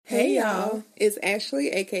Hey y'all, it's Ashley,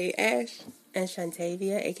 aka Ash, and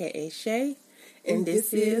Shantavia, aka Shay, and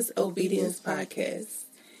this is Obedience Podcast.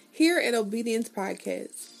 Here at Obedience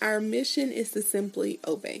Podcast, our mission is to simply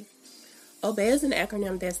obey. Obey is an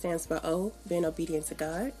acronym that stands for O, being obedient to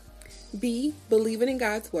God. B, believing in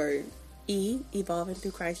God's word. E, evolving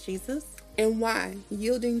through Christ Jesus. And Y,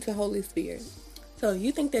 yielding to Holy Spirit. So if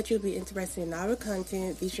you think that you'll be interested in our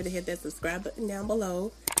content, be sure to hit that subscribe button down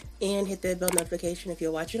below and hit that bell notification if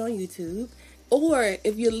you're watching on YouTube. Or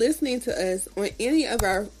if you're listening to us on any of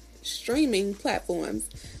our streaming platforms,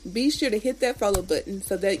 be sure to hit that follow button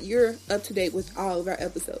so that you're up to date with all of our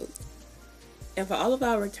episodes. And for all of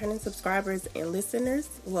our returning subscribers and listeners,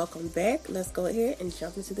 welcome back. Let's go ahead and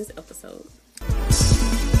jump into this episode.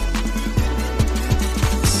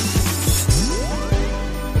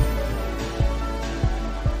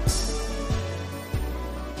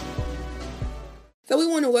 So we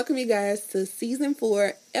want to welcome you guys to Season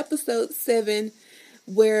 4, Episode 7,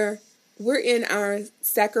 where we're in our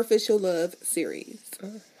Sacrificial Love series.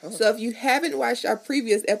 So if you haven't watched our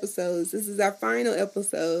previous episodes, this is our final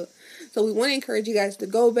episode. So we want to encourage you guys to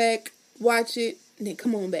go back, watch it, and then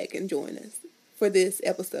come on back and join us for this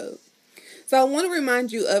episode. So I want to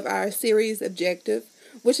remind you of our series objective,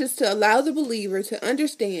 which is to allow the believer to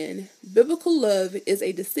understand biblical love is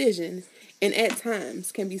a decision and at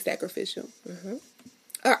times can be sacrificial.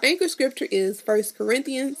 Our anchor scripture is 1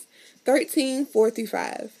 Corinthians 13,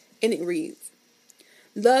 4-5, and it reads,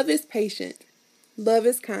 "Love is patient. Love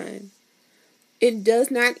is kind. It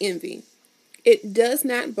does not envy. It does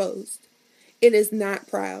not boast. It is not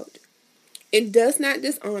proud. It does not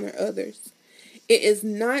dishonor others. It is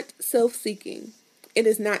not self-seeking. It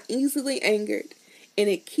is not easily angered, and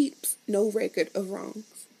it keeps no record of wrongs."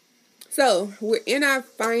 So, we're in our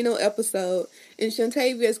final episode, and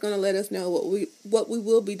Shantavia is going to let us know what we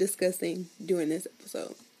will be discussing during this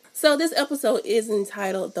episode. So this episode is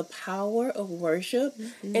entitled The Power of Worship.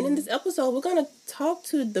 And in this episode, we're going to talk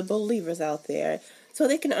to the believers out there so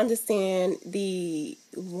they can understand the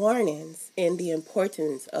warnings and the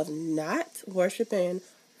importance of not worshiping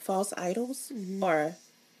false idols or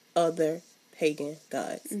other pagan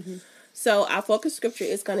gods. So our focus scripture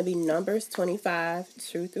is going to be Numbers 25,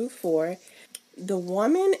 2-4. The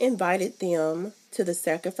woman invited them to the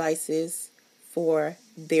sacrifices for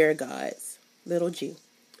their gods, little g.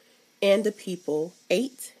 And the people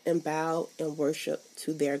ate and bowed and worshiped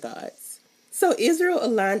to their gods. So Israel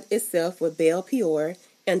aligned itself with Baal Peor,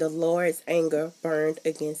 and the Lord's anger burned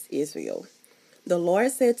against Israel. The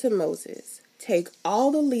Lord said to Moses, "Take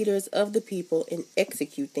all the leaders of the people and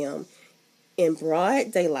execute them in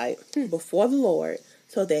broad daylight before the Lord,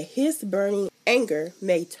 so that his burning anger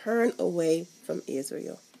may turn away from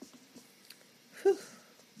Israel." Whew.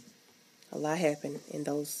 A lot happened in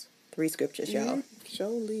those 3 scriptures, y'all.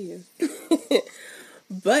 Surely is.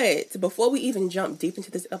 But before we even jump deep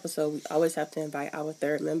into this episode, we always have to invite our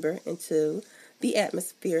third member into the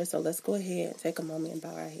atmosphere. So let's go ahead and take a moment and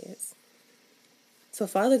bow our heads. So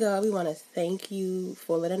Father God, we want to thank you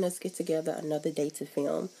for letting us get together another day to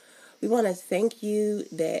film. We want to thank you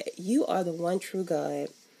that you are the one true God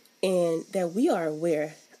and that we are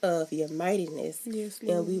aware of your mightiness. Yes,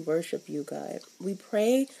 and we worship you, God. We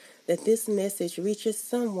pray that this message reaches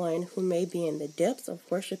someone who may be in the depths of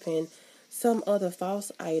worshiping some other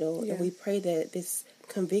false idol. Yeah. And we pray that this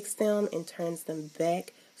convicts them and turns them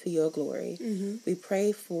back to your glory. We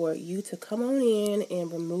pray for you to come on in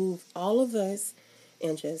and remove all of us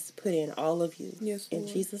and just put in all of you. Yes, in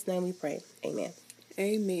Lord. Jesus' name we pray. Amen.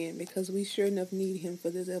 Amen, because we sure enough need him for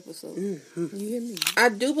this episode. You hear me? I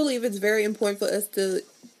do believe it's very important for us to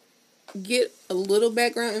get a little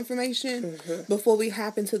background information before we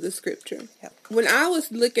hop into the scripture. Yep. When I was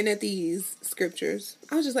looking at these scriptures,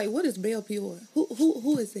 I was just like, "What is Baal Peor?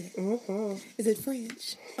 Who is that? Is it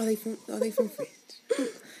French? Are they from French?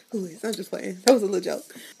 Who is?" I'm just playing. That was a little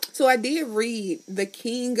joke. So I did read the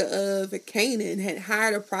king of Canaan had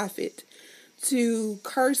hired a prophet to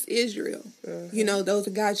curse Israel. You know, those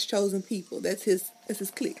are God's chosen people. That's his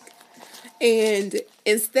clique. And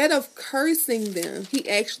instead of cursing them, he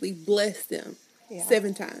actually blessed them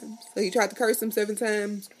 7 times. So he tried to curse them 7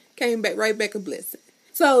 times, came back right back a blessing.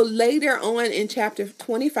 So later on in chapter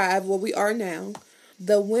 25, where we are now,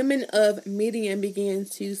 the women of Midian began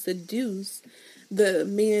to seduce the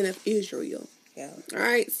men of Israel. Yeah. All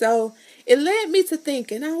right, so it led me to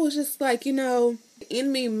thinking. I was just like, the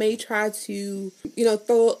enemy may try to,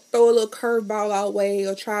 throw a little curveball our way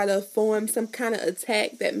or try to form some kind of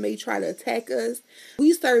attack that may try to attack us.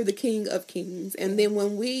 We serve the King of Kings, and then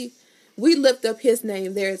when we lift up his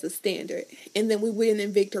name, there is a standard, and then we win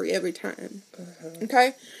in victory every time.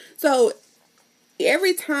 Okay, so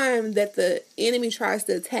every time that the enemy tries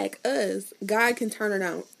to attack us, God can turn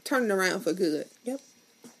it around for good. Yep.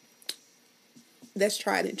 That's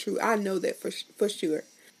tried and true. I know that for sure.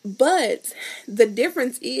 But the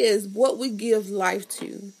difference is what we give life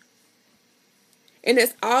to. And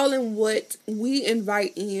it's all in what we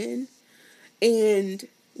invite in and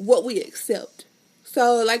what we accept.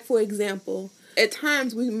 So, like, for example, at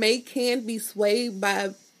times we can be swayed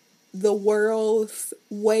by the world's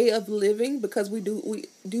way of living, because we do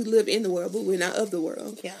live in the world, but we're not of the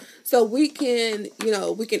world. Yeah. So we can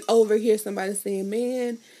overhear somebody saying,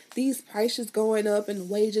 man, these prices going up and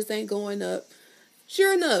wages ain't going up.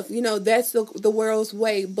 Sure enough, that's the world's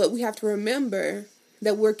way, but we have to remember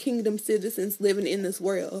that we're kingdom citizens living in this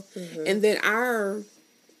world. Mm-hmm. And then our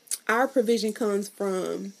provision comes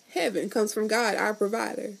from heaven, comes from God, our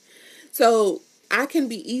provider. So I can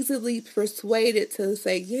be easily persuaded to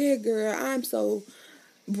say, yeah, girl, I'm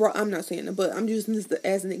not saying it, but I'm using this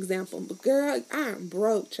as an example. But girl, I'm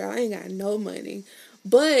broke, child. I ain't got no money.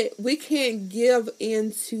 But we can't give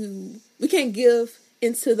into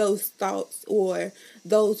those thoughts or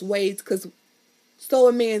those ways, because so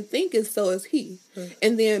a man thinketh, so is he. Mm-hmm.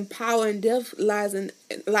 And then power and death lies in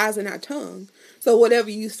our tongue. So whatever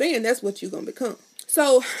you saying, that's what you're going to become.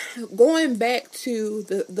 So going back to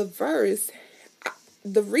the verse,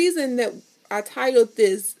 the reason that I titled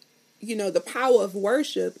this, the power of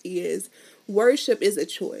worship is a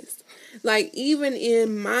choice. Like, even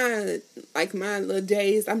in my little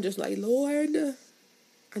days, I'm just like, Lord,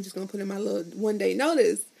 I'm just going to put in my little one day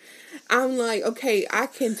notice. I'm like, okay, I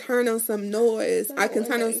can turn on some noise. I can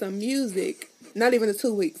turn on some music. Not even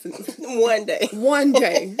 2 weeks. One day. One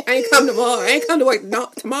day. I ain't come tomorrow. I ain't come to work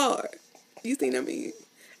tomorrow. You see what I mean?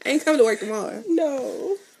 I ain't come to work tomorrow.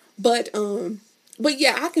 No. But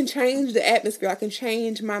yeah, I can change the atmosphere. I can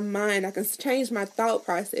change my mind. I can change my thought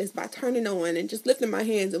process by turning on and just lifting my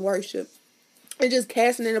hands in worship and just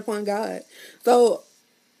casting it upon God. So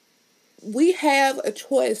we have a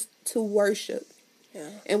choice to worship. Yeah.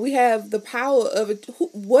 And we have the power of it,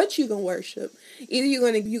 what you're going to worship. Either you're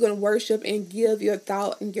going to worship and give your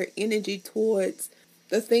thought and your energy towards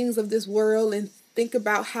the things of this world and think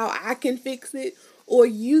about how I can fix it, or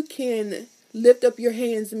you can lift up your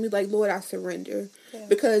hands and be like, Lord, I surrender,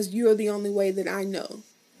 because you're the only way that I know.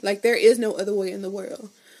 Like, there is no other way in the world.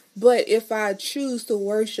 But if I choose to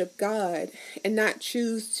worship God and not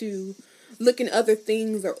choose to look in other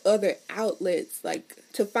things or other outlets, like,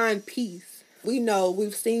 to find peace,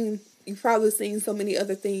 you've probably seen so many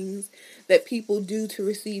other things that people do to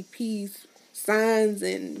receive peace, signs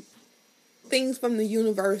and things from the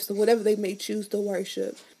universe or whatever they may choose to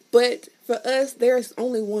worship. But for us, there's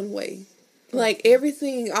only one way. Like,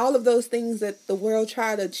 everything, all of those things that the world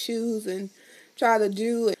try to choose and try to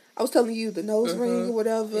do. I was telling you, the nose ring or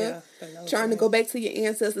whatever, trying to go back to your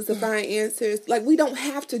ancestors to find answers. Like, we don't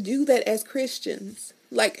have to do that as Christians.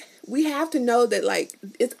 Like, we have to know that, like,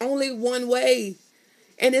 it's only one way.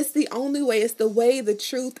 And it's the only way. It's the way, the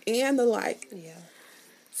truth, and the light. Yeah.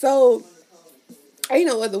 So, ain't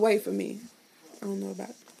no other way for me. I don't know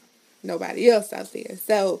about nobody else out there.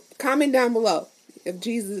 So, comment down below if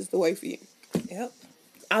Jesus is the way for you. Yep.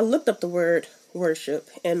 I looked up the word worship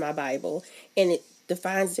in my Bible, and it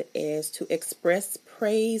defines it as to express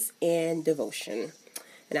praise and devotion.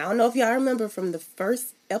 And I don't know if y'all remember from the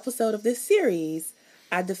first episode of this series,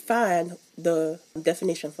 I defined the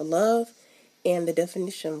definition for love, and the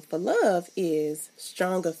definition for love is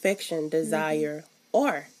strong affection, desire,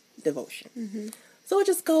 or devotion. Mm-hmm. So it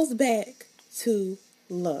just goes back to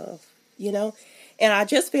love, And I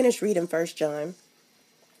just finished reading 1 John,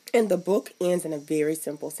 and the book ends in a very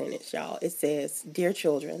simple sentence, y'all. It says, "Dear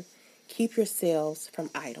children, keep yourselves from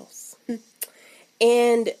idols."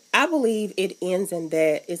 And I believe it ends in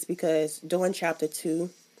that it's because during chapter 2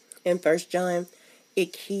 in 1 John,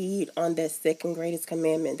 it keyed on that second greatest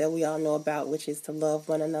commandment that we all know about, which is to love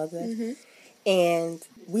one another. Mm-hmm. And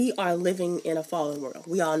we are living in a fallen world.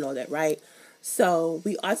 We all know that, right? So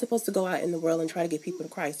we are supposed to go out in the world and try to get people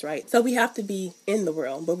to Christ, right? So we have to be in the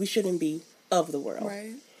world, but we shouldn't be of the world.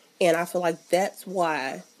 Right. And I feel like that's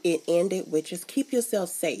why it ended with just keep yourself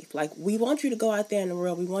safe. Like, we want you to go out there in the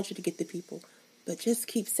world. We want you to get the people, but just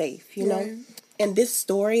keep safe, you know? And this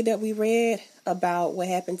story that we read about what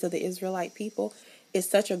happened to the Israelite people is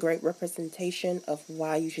such a great representation of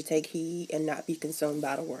why you should take heed and not be consumed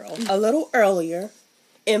by the world. A little earlier,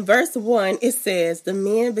 in verse 1, it says, the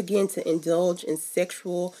men began to indulge in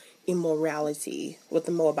sexual immorality with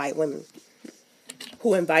the Moabite women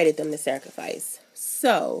who invited them to sacrifice.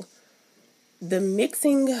 So, the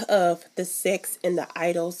mixing of the sex and the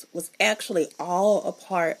idols was actually all a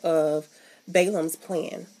part of Balaam's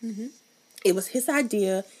plan. Mm-hmm. It was his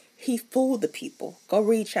idea. He fooled the people. Go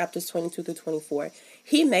read chapters 22 through 24.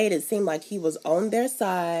 He made it seem like he was on their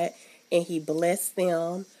side and he blessed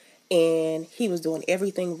them and he was doing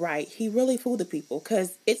everything right. He really fooled the people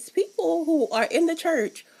because it's people who are in the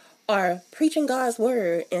church are preaching God's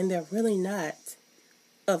word and they're really not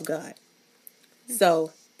of God.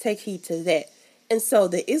 So take heed to that. And so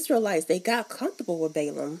the Israelites, they got comfortable with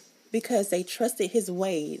Balaam because they trusted his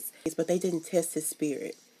ways, but they didn't test his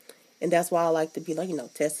spirit. And that's why I like to be like,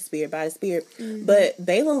 test the spirit by the spirit. Mm-hmm. But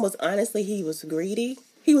Balaam was honestly, he was greedy.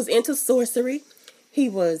 He was into sorcery. He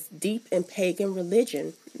was deep in pagan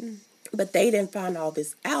religion. Mm-hmm. But they didn't find all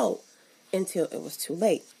this out until it was too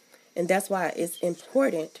late. And that's why it's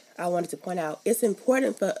important, I wanted to point out, it's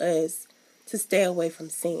important for us to stay away from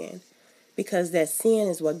sin. Because that sin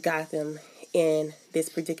is what got them in this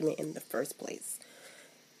predicament in the first place.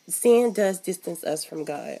 Sin does distance us from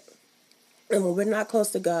God. And when we're not close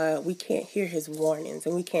to God, we can't hear his warnings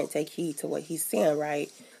and we can't take heed to what he's saying,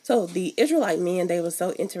 right? So the Israelite men, they were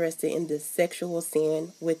so interested in the sexual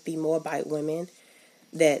sin with the Moabite women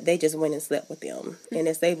that they just went and slept with them. And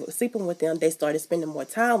as they were sleeping with them, they started spending more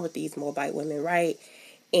time with these Moabite women, right?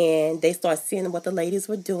 And they started seeing what the ladies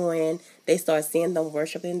were doing. They started seeing them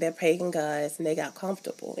worshiping their pagan gods, and they got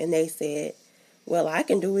comfortable. And they said, well, I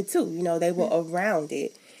can do it too. They were around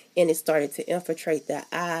it. And it started to infiltrate their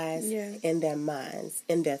eyes and their minds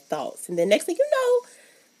and their thoughts. And the next thing you know,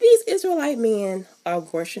 these Israelite men are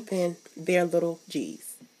worshiping their little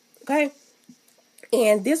G's. Okay?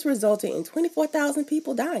 And this resulted in 24,000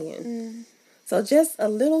 people dying. Mm. So just a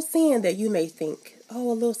little sin that you may think,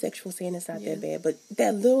 oh, a little sexual sin is not that bad. But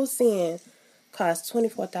that little sin caused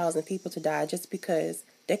 24,000 people to die just because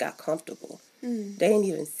they got comfortable. Mm. They didn't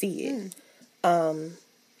even see it.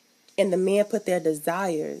 And the men put their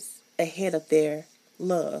desires ahead of their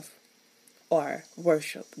love or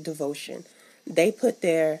worship, devotion. They put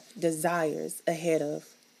their desires ahead of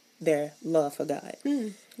their love for God.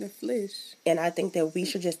 The flesh. And I think that we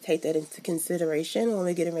should just take that into consideration when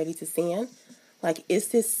we're getting ready to sin. Like, is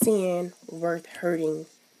this sin worth hurting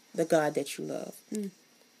the God that you love?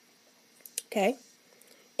 Okay?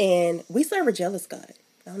 And we serve a jealous God.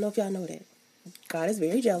 I don't know if y'all know that. God is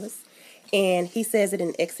very jealous. And he says it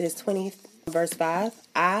in Exodus 20, verse 5.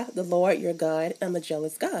 I, the Lord your God, am a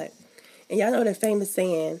jealous God. And y'all know that famous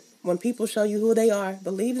saying, when people show you who they are,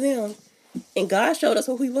 believe them. And God showed us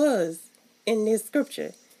who he was in this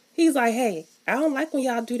scripture. He's like, hey, I don't like when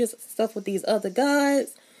y'all do this stuff with these other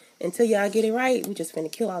gods. Until y'all get it right, we just finna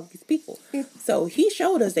kill all these people. So he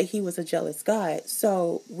showed us that he was a jealous God.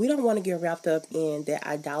 So we don't want to get wrapped up in their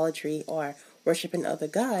idolatry or worshiping other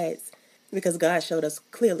gods, because God showed us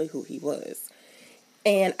clearly who he was.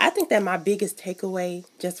 And I think that my biggest takeaway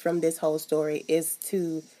just from this whole story is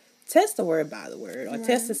to test the word by the word, or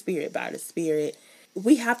test the spirit by the spirit.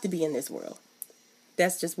 We have to be in this world.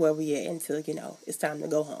 That's just where we are until, it's time to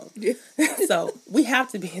go home. Yeah. So we have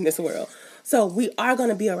to be in this world. So we are going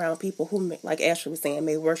to be around people who, like Ashley was saying,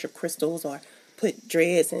 may worship crystals or put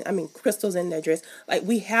crystals in their dress. Like,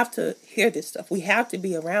 we have to hear this stuff. We have to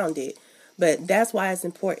be around it. But that's why it's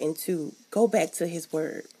important to go back to his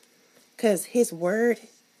word. Because his word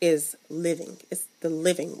is living. It's the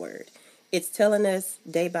living word. It's telling us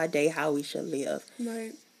day by day how we should live.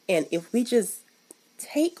 Right. And if we just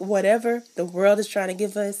take whatever the world is trying to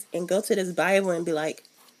give us and go to this Bible and be like,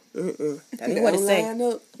 that ain't what it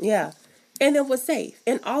say. Yeah. And then we're safe.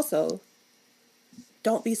 And also,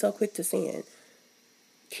 don't be so quick to sin.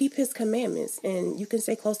 Keep his commandments, and you can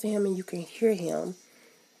stay close to him and you can hear him.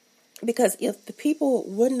 Because if the people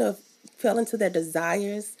wouldn't have fell into their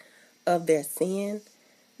desires of their sin,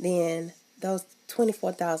 then those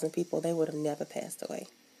 24,000 people, they would have never passed away.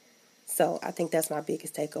 So I think that's my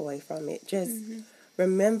biggest takeaway from it. Just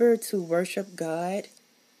remember to worship God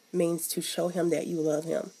means to show him that you love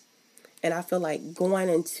him. And I feel like going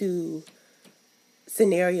into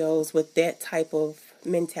scenarios with that type of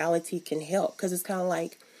mentality can help. Because it's kind of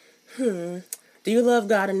like, do you love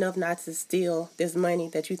God enough not to steal this money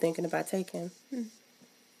that you're thinking about taking?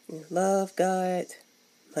 Love God,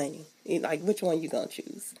 money. Like, which one you going to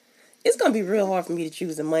choose? It's going to be real hard for me to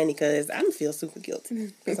choose the money because I feel super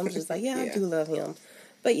guilty. Because I'm just like, I do love him.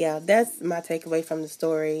 But yeah, that's my takeaway from the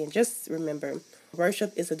story. And just remember,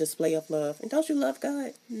 worship is a display of love. And don't you love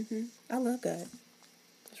God? Mm-hmm. I love God.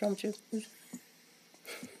 What's wrong with you?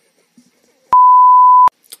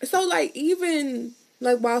 So, like, even,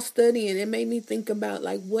 like, while studying, it made me think about,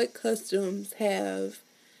 like, what customs have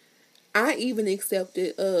I even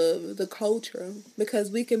accepted of the culture, because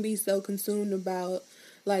we can be so consumed about,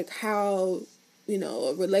 like, how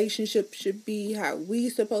a relationship should be, how we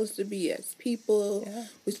supposed to be as people. Yeah.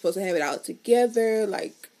 We're supposed to have it all together.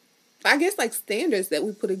 Like, I guess, like, standards that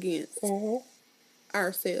we put against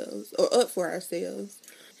ourselves or up for ourselves.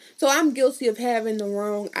 So I'm guilty of having the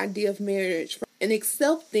wrong idea of marriage and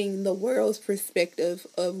accepting the world's perspective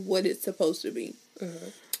of what it's supposed to be.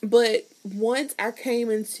 But once I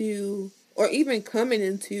came into, or even coming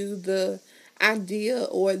into the idea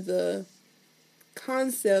or the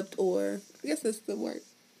concept, or I guess that's the word,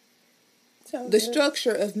 the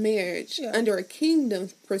structure of marriage under a kingdom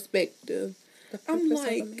perspective, I'm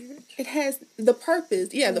like, it has the purpose.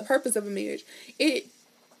 The purpose of a marriage.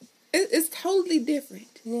 It's totally different.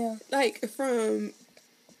 Yeah. Like, from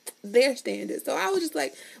their standards. So I was just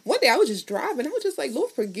like, one day I was just driving. I was just like,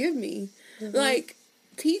 Lord, forgive me. Like,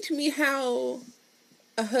 teach me how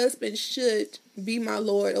a husband should be my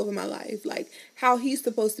Lord over my life. Like, how he's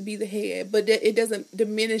supposed to be the head. But that it doesn't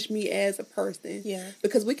diminish me as a person. Yeah.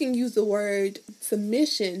 Because we can use the word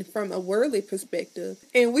submission from a worldly perspective.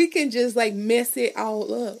 And we can just, like, mess it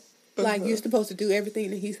all up. Like, you're supposed to do everything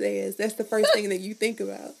that he says. That's the first thing that you think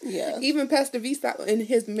about. Yeah. Even Pastor V stopped in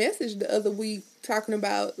his message the other week talking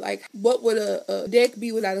about, like, what would a deck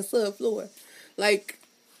be without a subfloor? Like,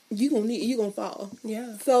 you gonna fall.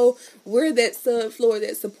 Yeah. So we're that subfloor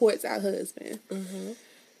that supports our husband.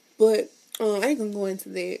 But I ain't gonna go into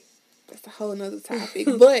that. That's a whole nother topic.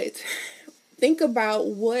 But think about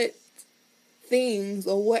what things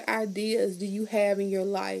or what ideas do you have in your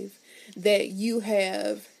life that you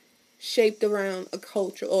have shaped around a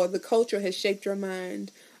culture, or the culture has shaped your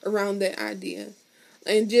mind around that idea.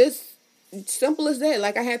 And just simple as that.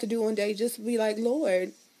 Like, I had to do one day, just be like,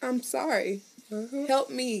 Lord, I'm sorry. Help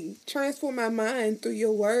me transform my mind through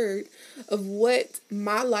your word of what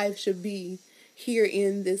my life should be here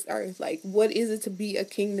in this earth. Like, what is it to be a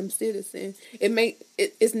kingdom citizen?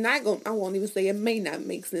 It's not going, I won't even say it may not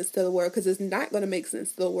make sense to the world, because it's not going to make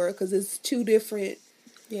sense to the world, because it's two different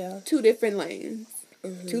lanes.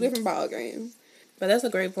 2 different ball games. But that's a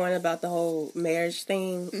great point about the whole marriage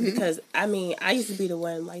thing, because, I mean, I used to be the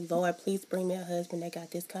one, like, Lord, please bring me a husband that got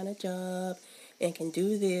this kind of job and can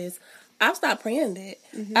do this. I've stopped praying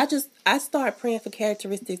that. I start praying for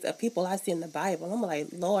characteristics of people I see in the Bible. I'm like,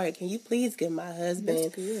 Lord, can you please give my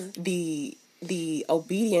husband the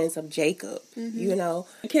obedience of Jacob,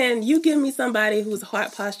 Can you give me somebody whose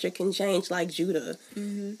heart posture can change like Judah?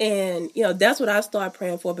 And, that's what I start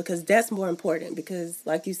praying for, because that's more important, because,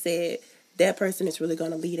 like you said, that person is really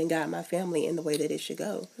going to lead and guide my family in the way that it should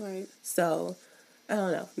go. Right. So, I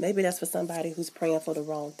don't know. Maybe that's for somebody who's praying for the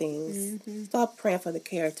wrong things. Start praying for the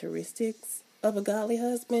characteristics of a godly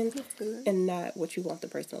husband and not what you want the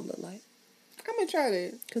person to look like. I'm going to try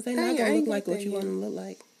that. Because they're not going to look like what you want them to look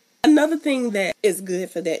like. Another thing that is good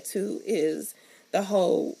for that, too, is the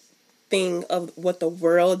whole thing of what the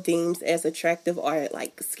world deems as attractive or,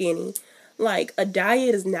 like, skinny. Like, a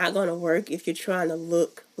diet is not going to work if you're trying to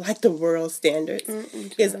look like the world standards.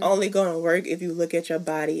 It's only going to work if you look at your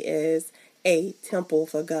body as a temple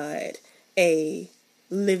for God, a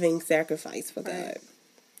living sacrifice for God.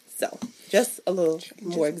 So, just a little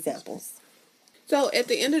more examples. So, at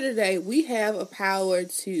the end of the day, we have a power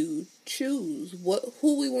to choose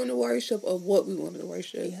who we want to worship or what we want to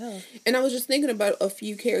worship. Yeah. And I was just thinking about a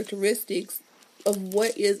few characteristics of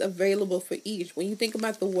what is available for each. When you think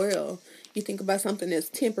about the world, you think about something that's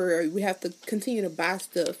temporary. We have to continue to buy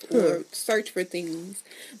stuff or search for things.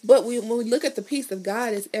 But when we look at the peace of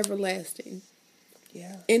God, it's everlasting.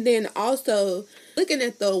 Yeah. And then also, looking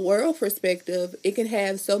at the world perspective, it can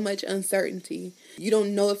have so much uncertainty. You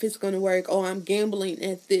don't know if it's going to work. Oh, I'm gambling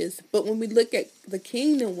at this. But when we look at the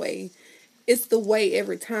kingdom way, it's the way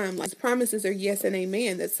every time. Like, promises are yes and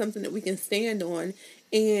amen. That's something that we can stand on,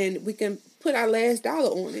 and we can put our last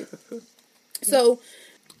dollar on it. So,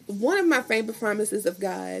 one of my favorite promises of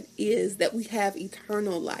God is that we have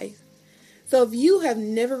eternal life. So if you have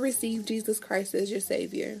never received Jesus Christ as your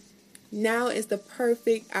Savior, now is the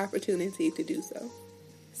perfect opportunity to do so.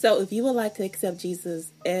 So if you would like to accept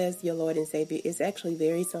Jesus as your Lord and Savior, it's actually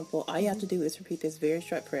very simple. All you have to do is repeat this very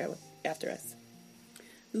short prayer after us.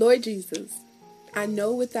 Lord Jesus, I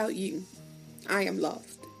know without you, I am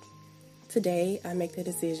lost. Today, I make the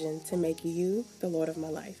decision to make you the Lord of my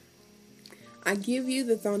life. I give you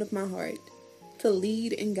the throne of my heart to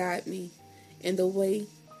lead and guide me in the way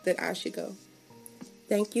that I should go.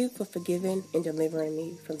 Thank you for forgiving and delivering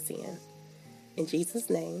me from sin. In Jesus'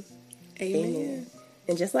 name, Amen.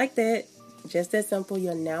 And just like that, just that simple,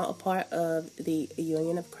 you're now a part of the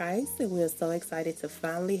Union of Christ, and we're so excited to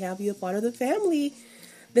finally have you a part of the family.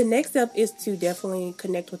 The next step is to definitely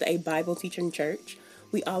connect with a Bible teaching church.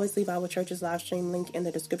 We always leave our church's live stream link in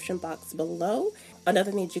the description box below.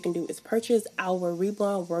 Another thing that you can do is purchase our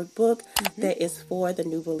Reborn workbook that is for the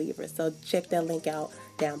new believers. So check that link out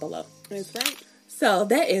down below. That's right. So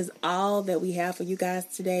that is all that we have for you guys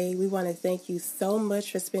today. We want to thank you so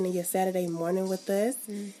much for spending your Saturday morning with us.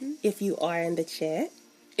 If you are in the chat.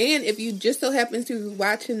 And if you just so happen to be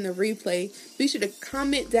watching the replay, be sure to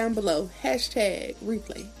comment down below.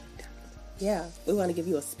 #replay. Yeah, we want to give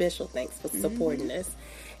you a special thanks for supporting us.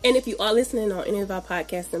 And if you are listening on any of our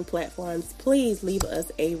podcasting platforms, please leave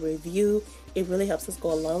us a review. It really helps us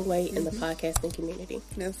go a long way in the podcasting community.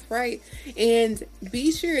 That's right. And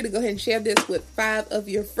be sure to go ahead and share this with 5 of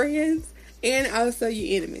your friends and also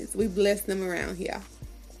your enemies. We bless them around here.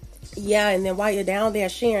 Yeah, and then while you're down there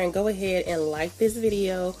sharing, go ahead and like this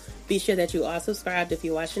video. Be sure that you are subscribed if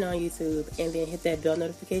you're watching on YouTube, and then hit that bell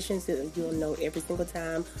notification so that you'll know every single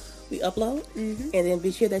time we upload. And then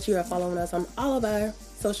be sure that you are following us on all of our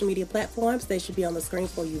social media platforms. They should be on the screen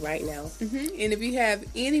for you right now. And if you have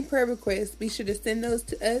any prayer requests, be sure to send those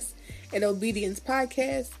to us at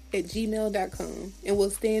obediencepodcast@gmail.com, and we'll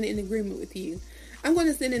stand in agreement with you. I'm going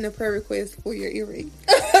to send in a prayer request for your earring.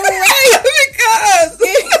 Right, because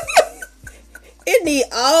it need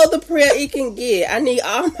all the prayer it can get. I need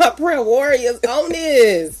all my prayer warriors on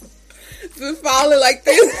this. Just falling like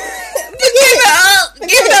this. Give it up.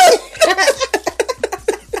 Give it up.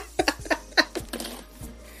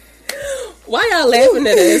 Why y'all laughing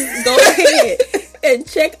at us? Go ahead and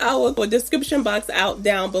check our description box out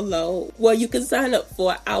down below where you can sign up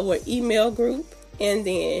for our email group. And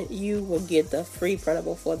then you will get the free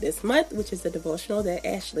printable for this month, which is the devotional that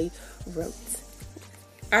Ashley wrote.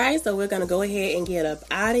 All right, so we're going to go ahead and get up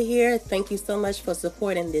out of here. Thank you so much for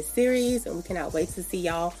supporting this series, and we cannot wait to see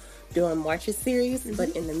y'all during March's series. But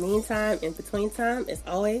in the meantime, in between time, as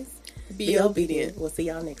always, be obedient. We'll see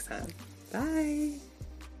y'all next time. Bye.